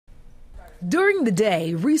During the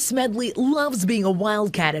day, Reese Smedley loves being a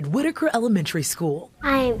wildcat at Whitaker Elementary School.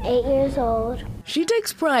 I am 8 years old. She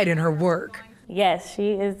takes pride in her work. Yes,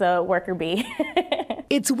 she is a worker bee.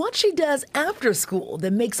 It's what she does after school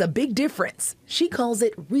that makes a big difference. She calls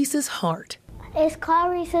it Reese's Heart. It's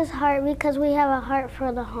called Reese's Heart because we have a heart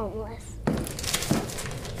for the homeless.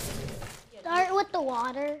 Start with the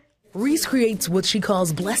water. Reese creates what she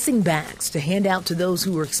calls blessing bags to hand out to those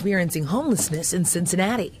who are experiencing homelessness in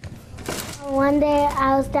Cincinnati. One day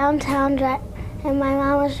I was downtown and my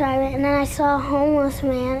mom was driving, and then I saw a homeless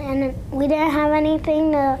man, and we didn't have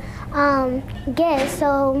anything to get,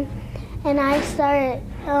 and I started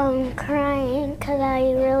crying because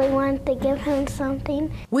I really wanted to give him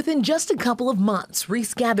something. Within just a couple of months,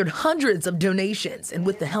 Reese gathered hundreds of donations, and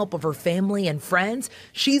with the help of her family and friends,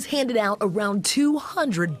 she's handed out around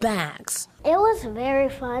 200 bags. It was very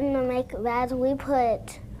fun to make bags. We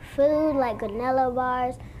put food like granola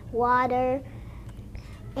bars, water,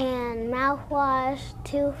 and mouthwash,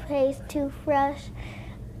 toothpaste, toothbrush,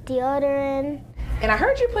 deodorant. And I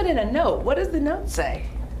heard you put in a note. What does the note say?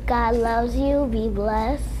 God loves you, be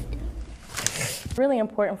blessed. Really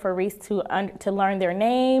important for Reese to learn their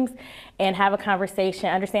names and have a conversation,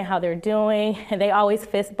 understand how they're doing. And they always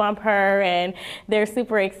fist bump her, and they're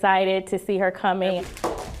super excited to see her coming.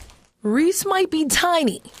 Reese might be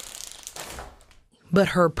tiny, but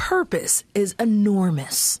her purpose is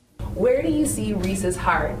enormous. Where do you see Reese's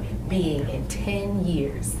Heart being in 10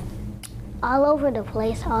 years? All over the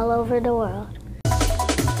place, all over the world.